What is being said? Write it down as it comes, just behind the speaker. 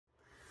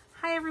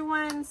Hi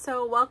everyone,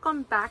 so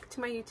welcome back to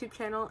my YouTube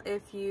channel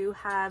if you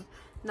have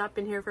not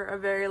been here for a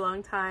very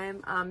long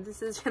time.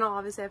 This is a channel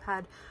obviously I've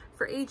had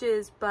for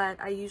ages, but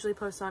I usually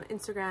post on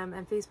Instagram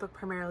and Facebook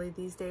primarily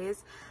these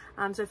days.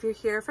 So if you're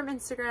here from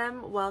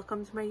Instagram,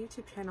 welcome to my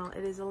YouTube channel.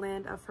 It is a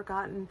land of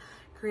forgotten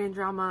Korean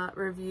drama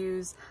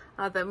reviews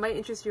that might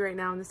interest you right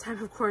now in this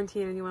time of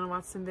quarantine and you want to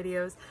watch some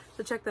videos,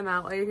 so check them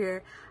out while you're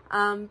here.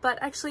 But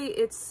actually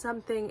it's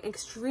something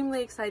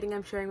extremely exciting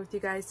I'm sharing with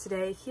you guys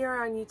today here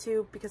on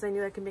YouTube because I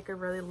knew I could make a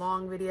really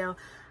long video.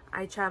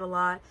 I chat a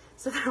lot,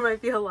 so there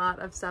might be a lot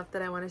of stuff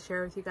that I want to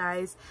share with you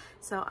guys.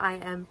 So I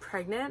am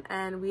pregnant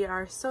and we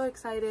are so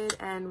excited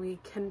and we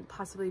couldn't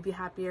possibly be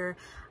happier.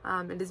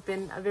 It has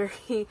been a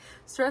very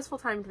stressful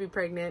time to be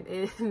pregnant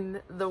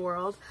in the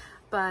world,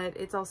 but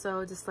it's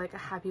also just like a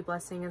happy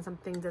blessing and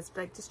something that's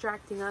like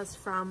distracting us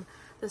from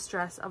the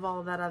stress of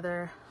all the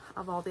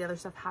other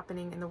stuff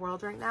happening in the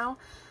world right now.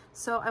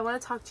 So I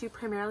want to talk to you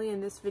primarily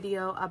in this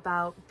video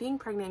about being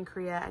pregnant in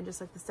Korea and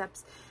just like the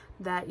steps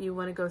that you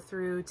want to go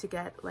through to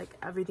get like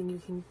everything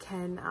you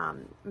can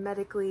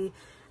medically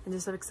and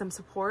just like some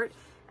support,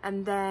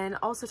 and then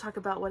also talk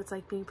about what it's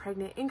like being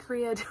pregnant in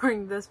Korea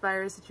during this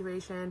virus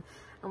situation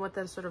and what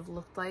that sort of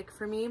looked like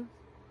for me,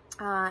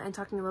 and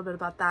talking a little bit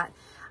about that.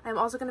 I'm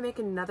also going to make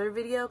another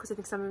video because I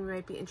think some of you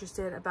might be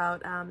interested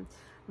about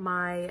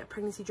my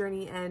pregnancy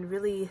journey and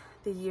really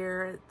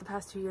the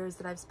past 2 years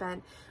that I've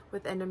spent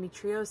with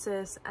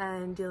endometriosis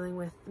and dealing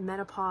with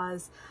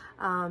menopause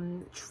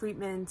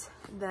treatment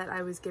that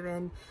I was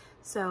given.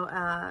 So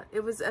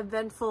it was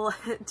eventful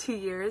 2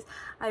 years.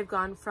 I've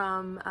gone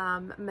from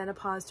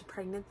menopause to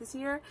pregnant this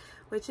year,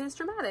 which is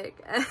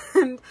dramatic.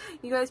 And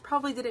you guys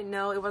probably didn't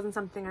know. It wasn't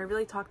something I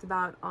really talked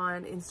about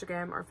on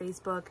Instagram or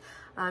Facebook.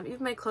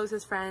 Even my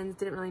closest friends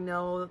didn't really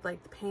know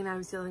like the pain I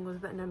was dealing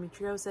with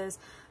endometriosis.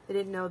 They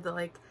didn't know the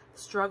like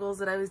struggles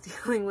that I was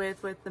dealing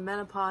with the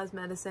menopause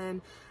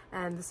medicine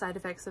and the side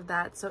effects of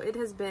that. So it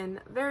has been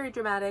very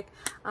dramatic,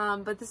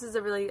 but this is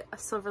a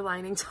silver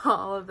lining to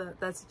all of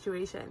that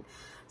situation.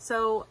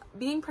 So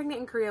being pregnant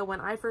in Korea, when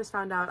I first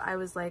found out, I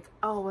was like,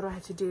 oh, what do I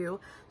have to do?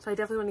 So I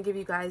definitely want to give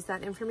you guys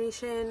that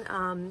information,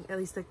 at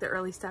least like the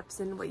early steps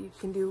and what you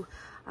can do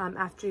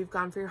after you've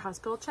gone for your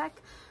hospital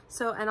check.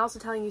 So, and also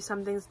telling you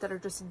some things that are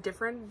just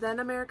different than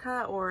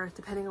America, or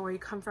depending on where you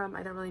come from.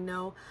 I don't really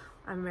know.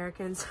 I'm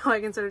American, so I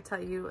can sort of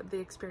tell you the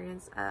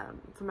experience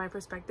from my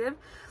perspective.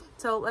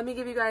 So let me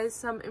give you guys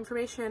some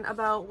information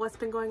about what's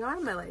been going on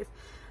in my life.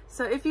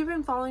 So if you've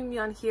been following me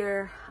on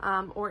here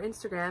or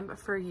Instagram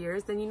for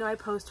years, then you know I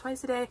post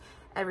twice a day,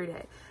 every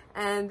day.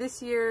 And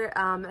this year,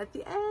 at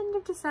the end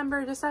of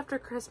December, just after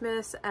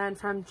Christmas, and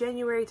from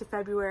January to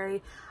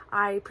February,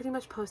 I pretty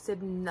much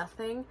posted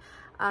nothing.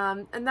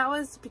 And that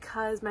was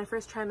because my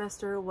first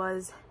trimester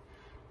was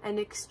an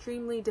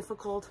extremely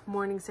difficult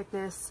morning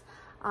sickness,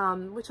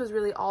 which was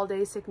really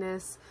all-day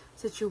sickness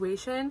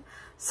situation.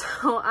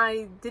 So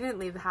I didn't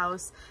leave the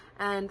house,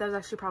 and that was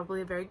actually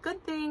probably a very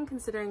good thing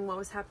considering what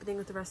was happening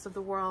with the rest of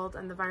the world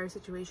and the virus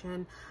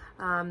situation.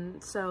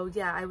 So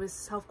yeah, I was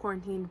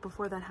self-quarantined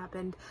before that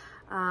happened,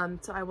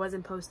 so I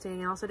wasn't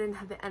posting. I also didn't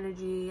have the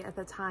energy at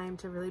the time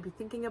to really be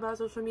thinking about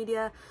social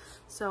media,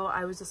 so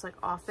I was just like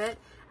off it,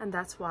 and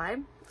that's why,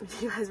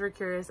 if you guys were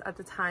curious at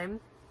the time.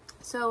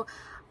 So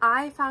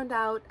I found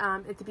out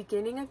at the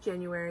beginning of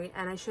January,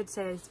 and I should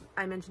say, as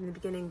I mentioned in the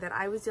beginning, that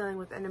I was dealing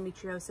with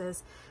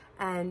endometriosis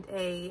and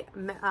a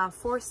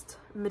forced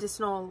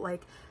medicinal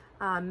like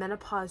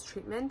menopause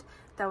treatment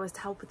that was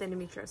to help with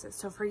endometriosis.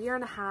 So for a year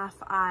and a half,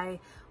 I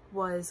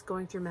was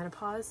going through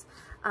menopause,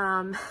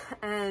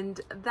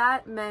 and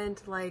that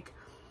meant like,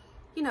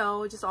 you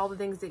know, just all the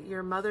things that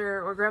your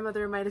mother or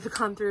grandmother might have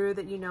gone through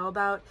that you know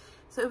about.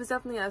 So it was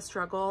definitely a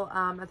struggle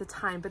at the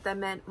time, but that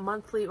meant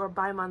monthly or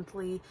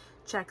bi-monthly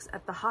checks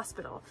at the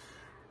hospital.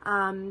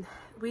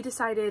 We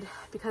decided,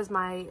 because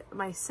my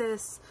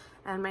cysts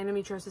and my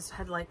endometriosis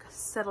had like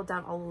settled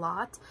down a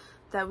lot,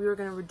 that we were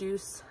going to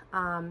reduce,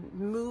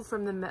 move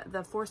from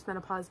the forced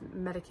menopause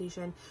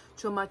medication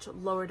to a much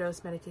lower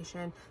dose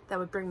medication that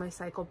would bring my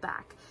cycle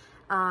back.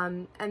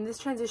 And this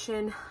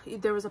transition,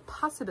 there was a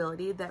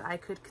possibility that I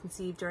could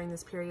conceive during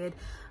this period,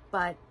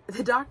 but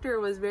the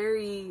doctor was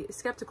very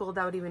skeptical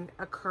that would even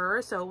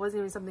occur, so it wasn't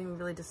even something we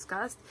really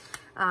discussed.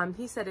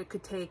 He said it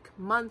could take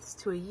months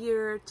to a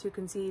year to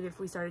conceive if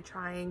we started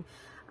trying,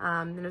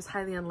 and it was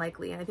highly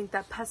unlikely. And I think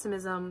that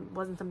pessimism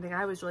wasn't something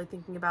I was really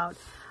thinking about.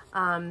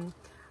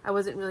 I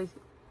wasn't really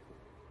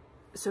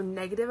so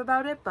negative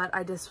about it, but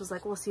I just was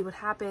like, we'll see what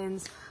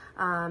happens.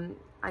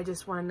 I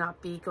just want to not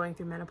be going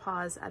through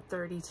menopause at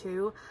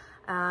 32.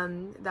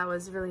 That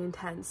was really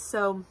intense.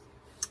 So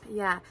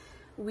yeah,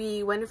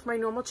 we went in for my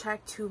normal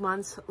check 2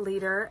 months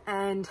later,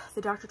 and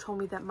the doctor told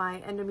me that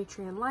my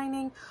endometrium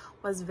lining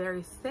was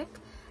very thick,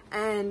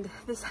 and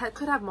this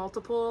could have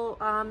multiple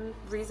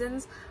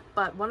reasons,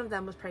 but one of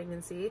them was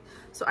pregnancy.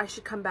 So I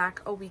should come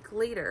back a week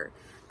later,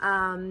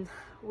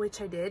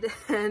 which I did.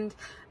 And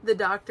the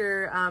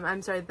doctor,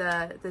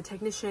 the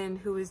technician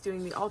who was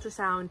doing the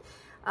ultrasound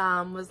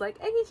was like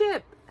eggy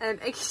chip, and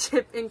eggy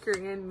chip in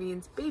Korean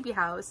means baby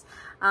house.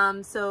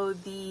 So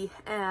the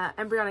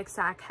embryonic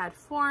sac had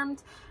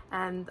formed,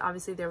 and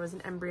obviously there was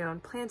an embryo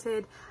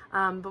implanted,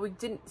 but we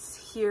didn't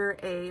hear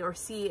or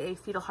see a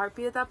fetal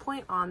heartbeat at that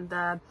point on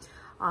the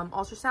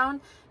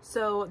ultrasound.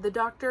 So the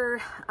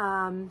doctor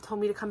told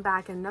me to come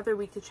back in another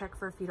week to check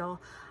for a fetal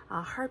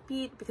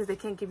heartbeat, because they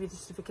can't give you the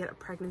certificate of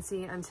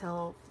pregnancy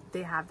until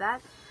they have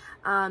that.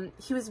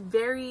 He was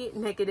very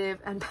negative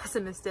and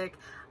pessimistic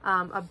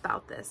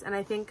about this, and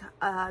I think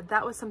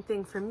that was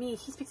something for me.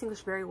 He speaks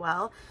English very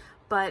well,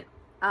 but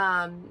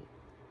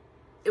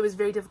it was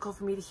very difficult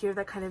for me to hear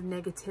that kind of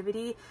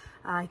negativity.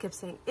 He kept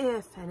saying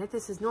if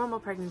this is normal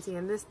pregnancy,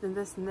 and this and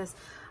this and this.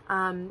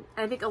 And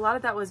I think a lot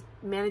of that was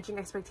managing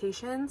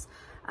expectations.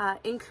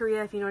 In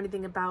Korea, if you know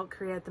anything about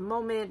Korea at the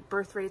moment,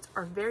 birth rates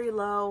are very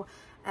low,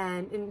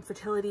 and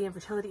infertility and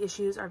fertility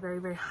issues are very,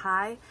 very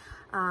high.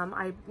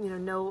 I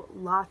know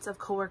lots of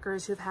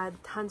coworkers who've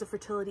had tons of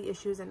fertility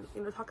issues and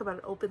talk about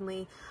it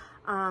openly.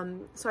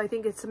 So I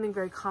think it's something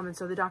very common.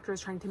 So the doctor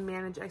is trying to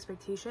manage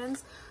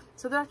expectations.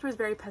 So the doctor was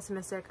very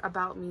pessimistic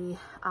about me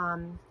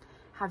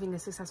having a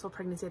successful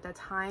pregnancy at that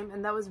time,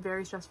 and that was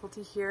very stressful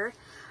to hear.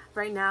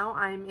 Right now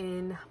I'm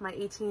in my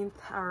 18th,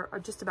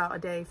 or just about a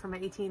day from my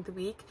 18th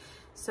week,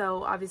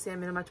 so obviously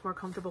I'm in a much more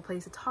comfortable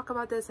place to talk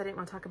about this. I didn't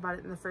want to talk about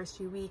it in the first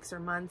few weeks or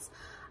months,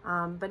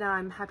 but now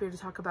I'm happier to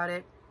talk about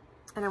it,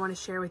 and I want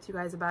to share with you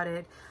guys about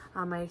it,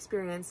 my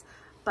experience.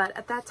 But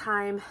at that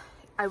time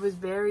I was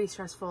very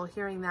stressful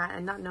hearing that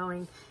and not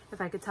knowing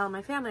if I could tell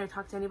my family or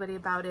talk to anybody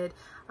about it.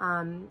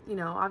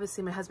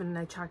 Obviously my husband and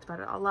I talked about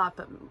it a lot,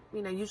 but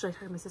usually I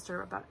talk to my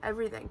sister about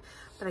everything,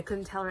 but I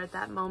couldn't tell her at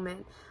that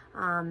moment,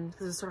 because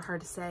it was sort of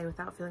hard to say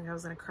without feeling I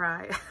was gonna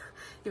cry.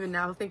 Even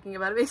now thinking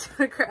about it makes me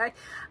want to cry.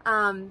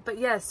 But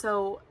yeah,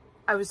 so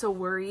I was so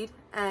worried,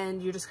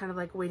 and you're just kind of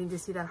like waiting to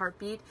see that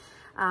heartbeat.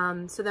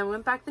 So then we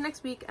went back the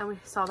next week and we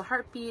saw the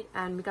heartbeat,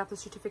 and we got the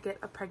certificate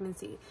of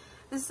pregnancy.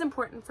 This is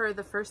important for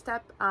the first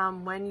step.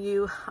 When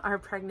you are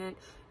pregnant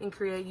in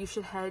Korea, you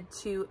should head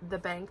to the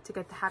bank to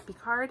get the happy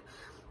card.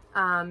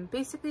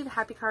 Basically, the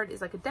happy card is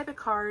like a debit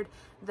card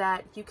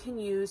that you can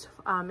use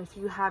if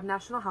you have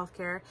national health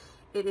care.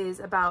 It is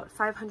about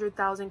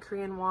 500,000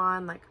 Korean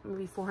won, like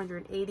maybe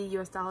 480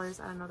 US dollars.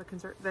 I don't know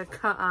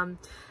the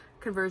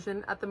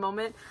conversion at the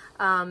moment,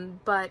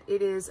 but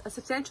it is a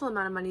substantial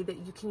amount of money that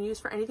you can use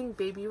for anything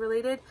baby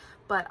related,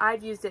 but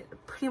I've used it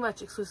pretty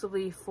much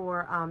exclusively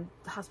for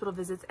hospital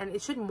visits, and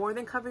it should more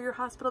than cover your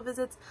hospital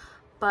visits,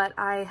 but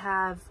I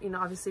have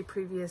obviously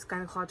previous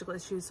gynecological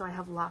issues, so I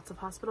have lots of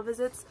hospital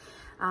visits,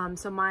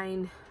 so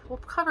mine will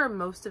cover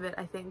most of it,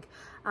 I think,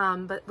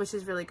 but which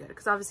is really good,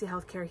 because obviously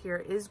healthcare here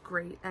is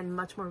great and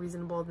much more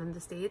reasonable than the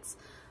States,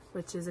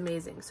 which is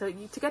amazing. So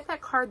to get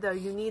that card though,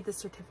 you need the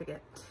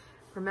certificate.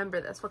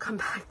 Remember this, we'll come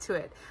back to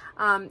it.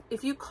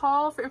 If you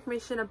call for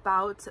information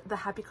about the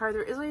happy card,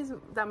 there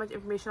isn't that much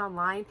information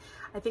online.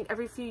 I think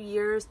every few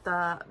years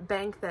the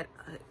bank that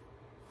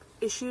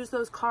issues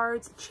those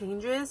cards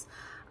changes,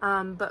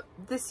 but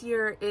this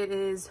year it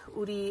is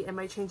Uri. It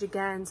might change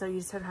again, so you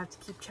just have to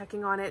keep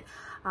checking on it.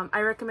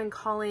 I recommend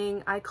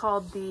calling. I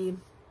called the,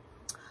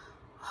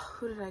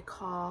 who did I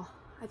call?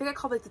 I think I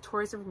called like the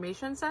Tourist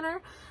Information Center,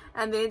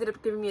 and they ended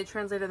up giving me a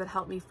translator that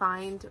helped me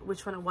find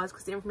which one it was,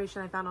 because the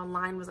information I found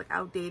online was like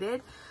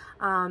outdated,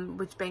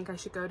 which bank I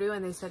should go to,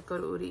 and they said go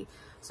to Uri.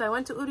 So I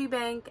went to Uri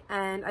Bank,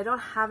 and I don't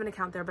have an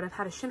account there, but I've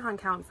had a Shinhan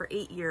account for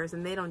 8 years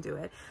and they don't do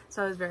it,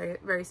 so I was very,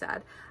 very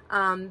sad.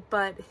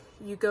 But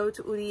you go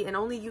to Uri, and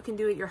only you can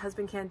do it, your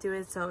husband can't do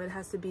it, so it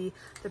has to be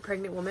the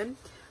pregnant woman.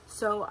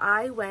 So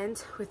I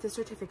went with the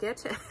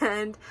certificate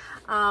and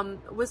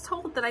was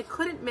told that I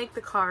couldn't make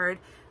the card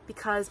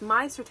because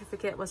my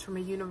certificate was from a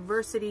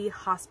university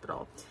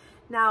hospital.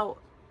 Now,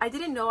 I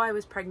didn't know I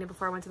was pregnant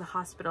before I went to the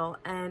hospital,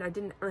 and I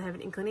didn't really have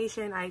an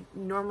inclination. I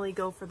normally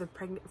go for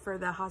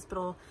the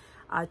hospital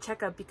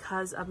checkup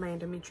because of my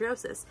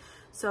endometriosis.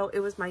 So it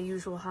was my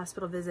usual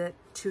hospital visit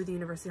to the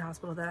university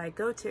hospital that I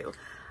go to.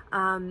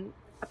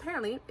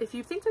 Apparently, if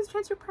you think there's a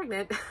chance you're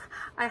pregnant,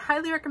 I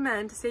highly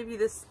recommend, to save you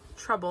this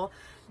trouble,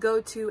 go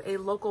to a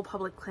local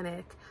public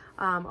clinic,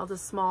 of the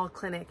small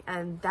clinic,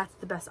 and that's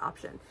the best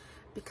option,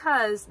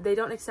 because they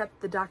don't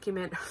accept the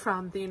document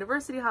from the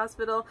university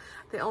hospital.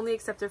 They only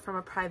accept it from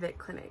a private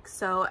clinic.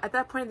 So at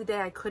that point of the day,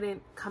 I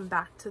couldn't come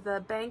back to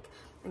the bank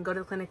and go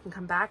to the clinic and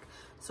come back.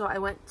 So I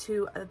went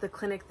to the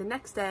clinic the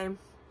next day.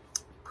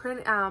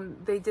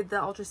 They did the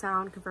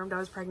ultrasound, confirmed I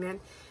was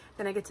pregnant.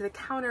 Then I get to the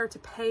counter to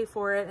pay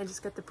for it and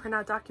just get the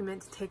printout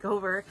document to take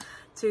over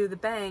to the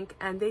bank.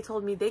 And they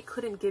told me they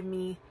couldn't give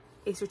me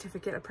a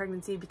certificate of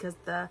pregnancy because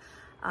the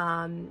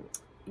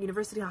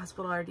university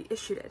hospital already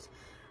issued it.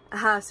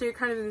 So you're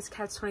kind of in this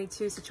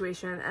catch-22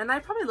 situation, and I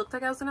probably looked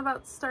like I was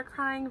about to start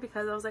crying,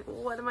 because I was like,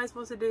 what am I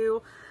supposed to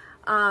do?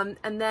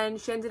 And then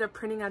she ended up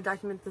printing out a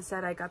document that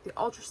said I got the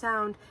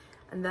ultrasound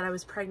and that I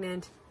was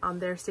pregnant on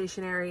their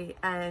stationery,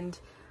 and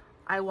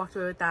I walked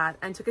away with that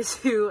and took it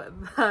to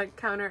the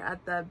counter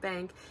at the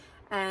bank,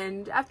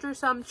 And after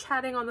some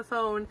chatting on the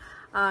phone,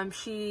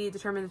 she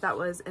determined that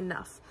was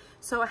enough.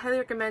 So I highly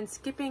recommend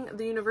skipping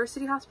the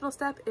university hospital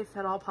step, if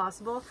at all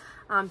possible,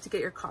 to get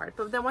your card.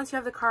 But then once you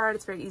have the card,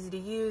 it's very easy to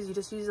use. You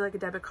just use it like a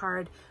debit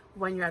card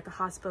when you're at the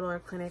hospital or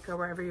clinic or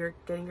wherever you're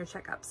getting your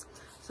checkups.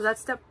 So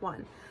that's step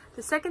one.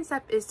 The second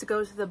step is to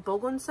go to the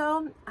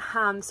Bogunso.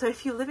 So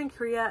if you live in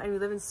Korea and you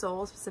live in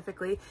Seoul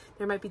specifically,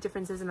 there might be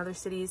differences in other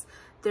cities.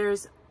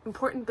 There's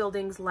important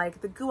buildings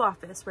like the GU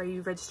office where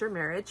you register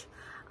marriage,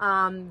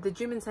 the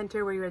Juman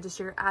Center where you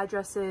register your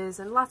addresses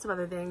and lots of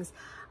other things.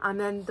 And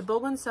then the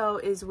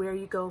Bogunso is where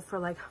you go for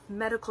like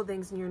medical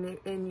things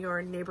in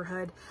your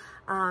neighborhood.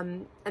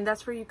 And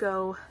that's where you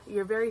go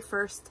your very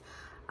first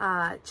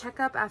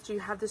checkup after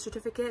you have the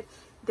certificate.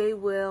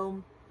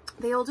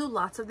 They'll do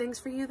lots of things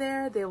for you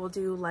there. They will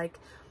do like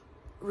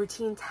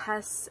routine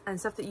tests and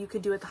stuff that you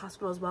could do at the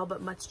hospital as well,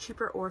 but much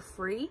cheaper or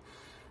free.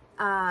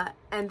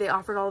 And they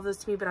offered all of those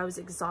to me, but I was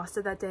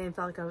exhausted that day and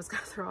felt like I was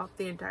gonna throw up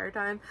the entire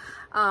time.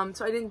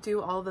 So I didn't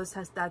do all of those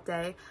tests that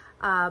day.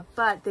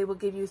 But they will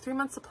give you 3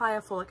 months supply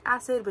of folic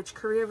acid, which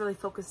Korea really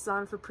focuses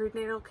on for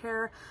prenatal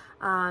care.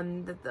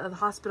 The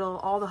hospital,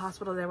 all the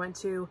hospitals I went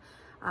to,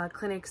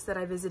 clinics that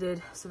I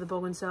visited, so the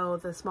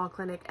Bogunso, the small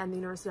clinic, and the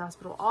university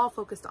hospital, all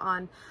focused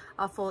on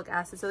folic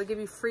acid. So they give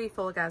you free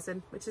folic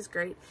acid, which is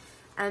great.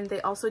 And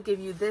they also give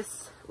you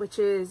this, which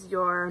is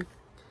your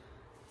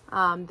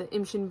the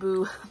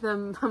Imshinbu,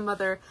 the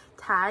mother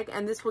tag,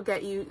 and this will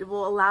get you, it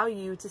will allow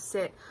you to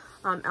sit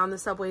on the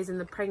subways in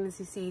the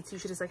pregnancy seats. You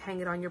should just like hang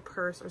it on your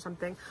purse or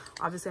something.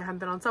 Obviously I haven't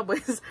been on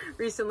subways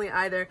recently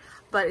either,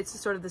 but it's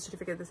just sort of the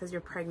certificate that says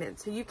you're pregnant.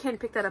 So you can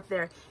pick that up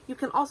there. You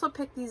can also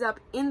pick these up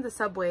in the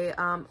subway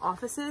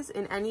offices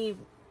in any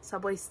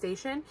subway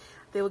station.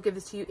 They will give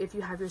this to you if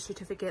you have your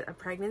certificate of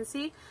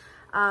pregnancy.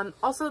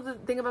 Also, the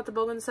thing about the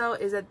Bogunso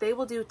is that they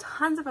will do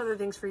tons of other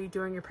things for you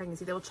during your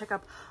pregnancy. They will check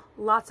up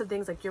lots of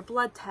things like your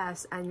blood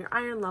tests and your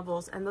iron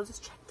levels, and they'll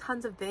just check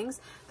tons of things.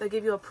 They'll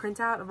give you a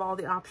printout of all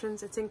the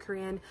options. It's in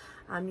Korean.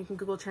 You can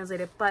Google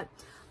Translate it. But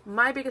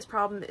my biggest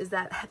problem is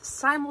that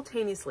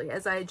simultaneously,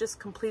 as I just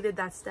completed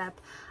that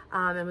step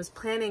and was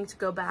planning to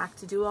go back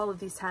to do all of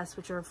these tests,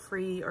 which are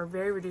free or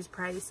very reduced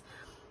price,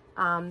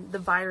 the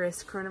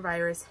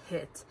coronavirus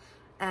hit.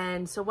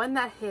 And so when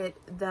that hit,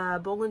 the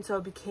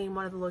Bogunso became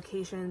one of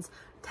the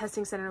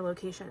testing center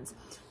locations.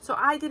 So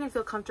I didn't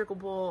feel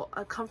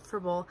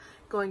comfortable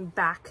going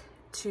back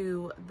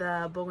to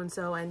the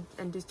Bogunso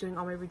and just doing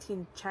all my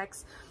routine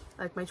checks,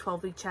 like my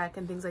 12-week check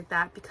and things like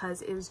that,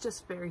 because it was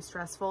just very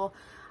stressful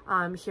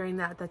hearing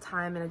that at the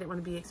time, and I didn't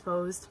want to be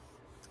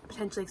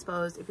potentially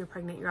exposed. If you're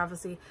pregnant, you're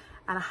obviously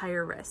at a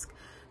higher risk.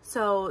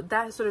 So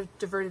that sort of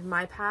diverted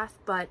my path.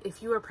 But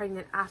if you are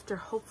pregnant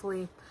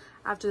hopefully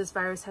after this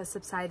virus has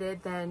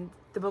subsided, then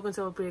the Bogunso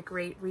will be a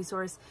great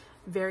resource.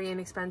 Very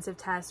inexpensive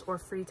tests or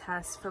free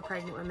tests for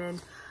pregnant women.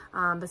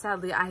 But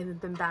sadly, I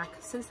haven't been back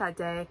since that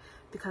day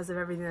because of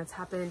everything that's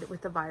happened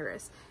with the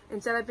virus.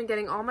 Instead, I've been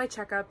getting all my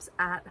checkups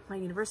at my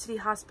university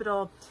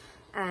hospital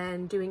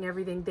and doing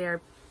everything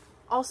there.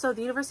 Also,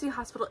 the university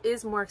hospital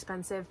is more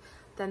expensive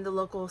than the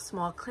local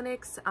small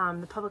clinics,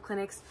 the public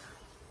clinics.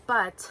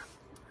 But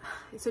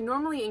so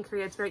normally in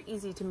Korea, it's very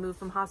easy to move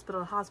from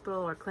hospital to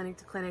hospital or clinic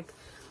to clinic.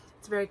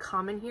 It's very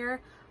common here,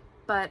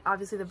 but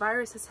obviously the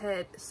virus has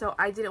hit, so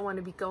I didn't want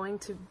to be going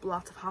to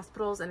lots of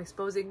hospitals and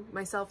exposing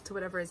myself to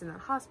whatever is in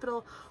that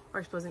hospital or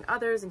exposing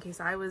others in case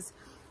I was,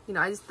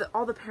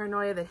 all the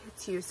paranoia that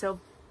hits you. So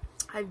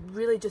I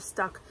really just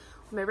stuck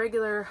with my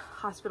regular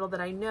hospital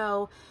that I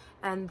know,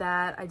 and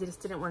that I just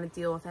didn't want to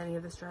deal with any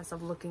of the stress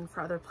of looking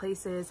for other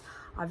places.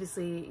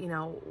 Obviously,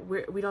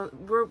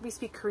 we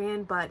speak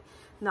Korean, but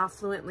not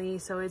fluently,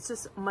 so it's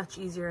just much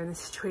easier in this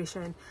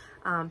situation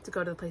to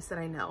go to the place that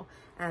I know,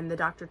 and the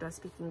doctor does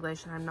speak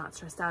English, and I'm not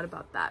stressed out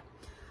about that.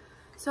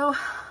 So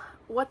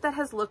what that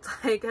has looked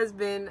like has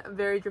been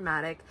very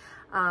dramatic,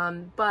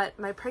 but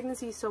my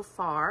pregnancy so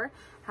far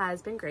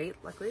has been great.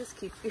 Luckily, it's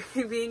keep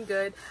being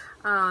good.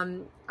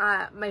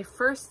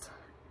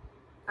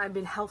 I've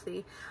been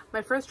healthy.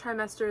 My first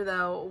trimester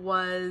though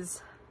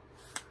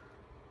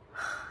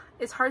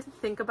it's hard to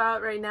think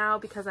about right now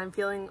because I'm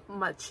feeling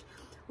much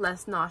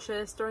less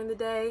nauseous during the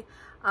day.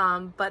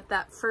 But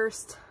that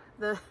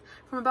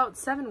from about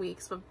 7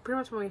 weeks, but pretty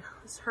much when we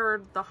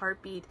heard the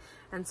heartbeat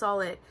and saw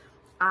it,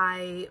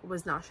 I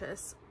was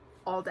nauseous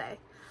all day.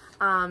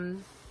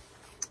 And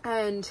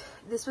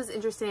this was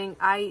interesting.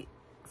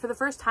 For the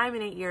first time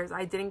in 8 years,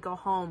 I didn't go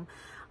home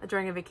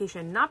during a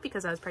vacation, not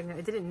because I was pregnant,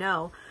 I didn't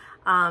know,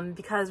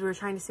 because we were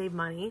trying to save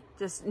money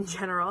just in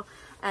general,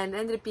 and it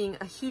ended up being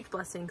a huge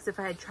blessing, because if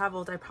I had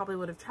traveled, I probably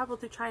would have traveled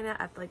through China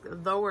at like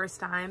the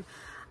worst time.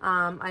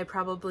 I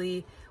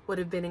probably would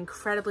have been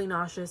incredibly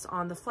nauseous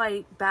on the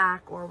flight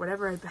back, or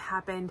whatever had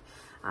happened.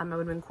 I would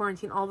have been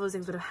quarantined. All those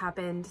things would have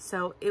happened.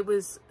 So it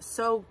was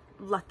so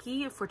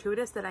lucky,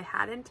 fortuitous, that I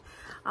hadn't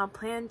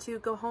planned to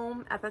go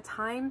home at the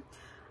time.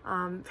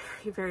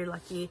 Very, very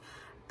lucky.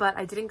 But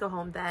I didn't go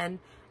home then,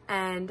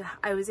 and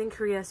I was in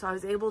Korea, so I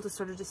was able to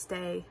sort of just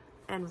stay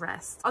and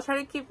rest. I'll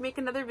try to make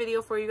another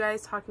video for you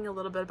guys talking a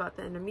little bit about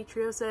the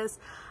endometriosis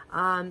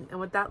and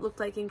what that looked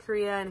like in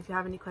Korea. And if you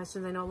have any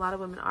questions, I know a lot of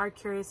women are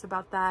curious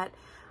about that.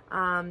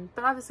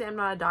 But obviously I'm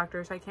not a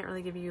doctor, so I can't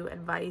really give you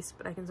advice,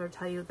 but I can sort of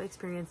tell you the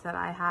experience that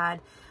I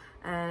had.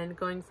 And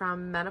going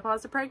from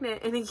menopause to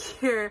pregnant in a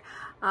year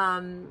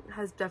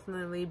has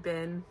definitely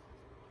been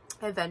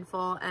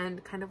eventful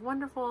and kind of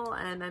wonderful,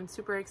 and I'm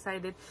super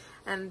excited.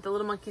 And the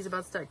little monkey's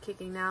about to start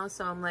kicking now,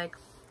 so I'm like,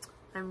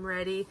 I'm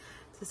ready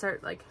to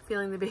start like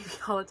feeling the baby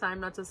all the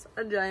time, not just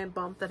a giant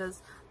bump that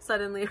has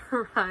suddenly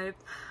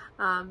arrived.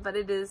 But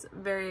it is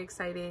very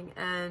exciting,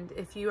 and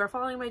if you are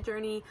following my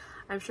journey,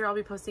 I'm sure I'll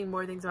be posting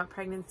more things about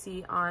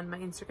pregnancy on my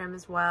Instagram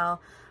as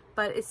well.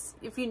 But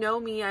if you know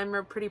me, I'm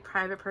a pretty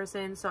private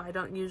person, so I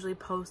don't usually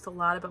post a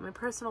lot about my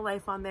personal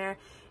life on there.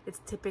 It's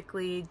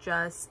typically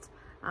just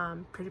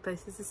pretty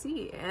places to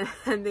see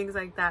and things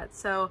like that.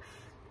 So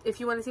if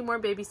you want to see more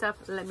baby stuff,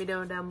 let me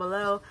know down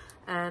below.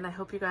 And I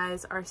hope you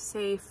guys are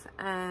safe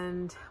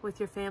and with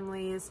your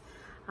families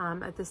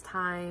at this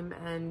time,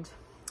 and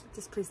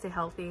just please stay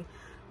healthy.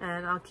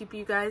 And I'll keep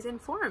you guys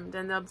informed,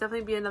 and there'll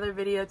definitely be another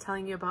video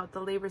telling you about the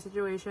labor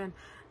situation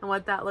and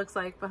what that looks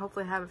like, but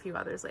hopefully I have a few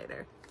others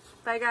later.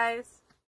 Bye guys!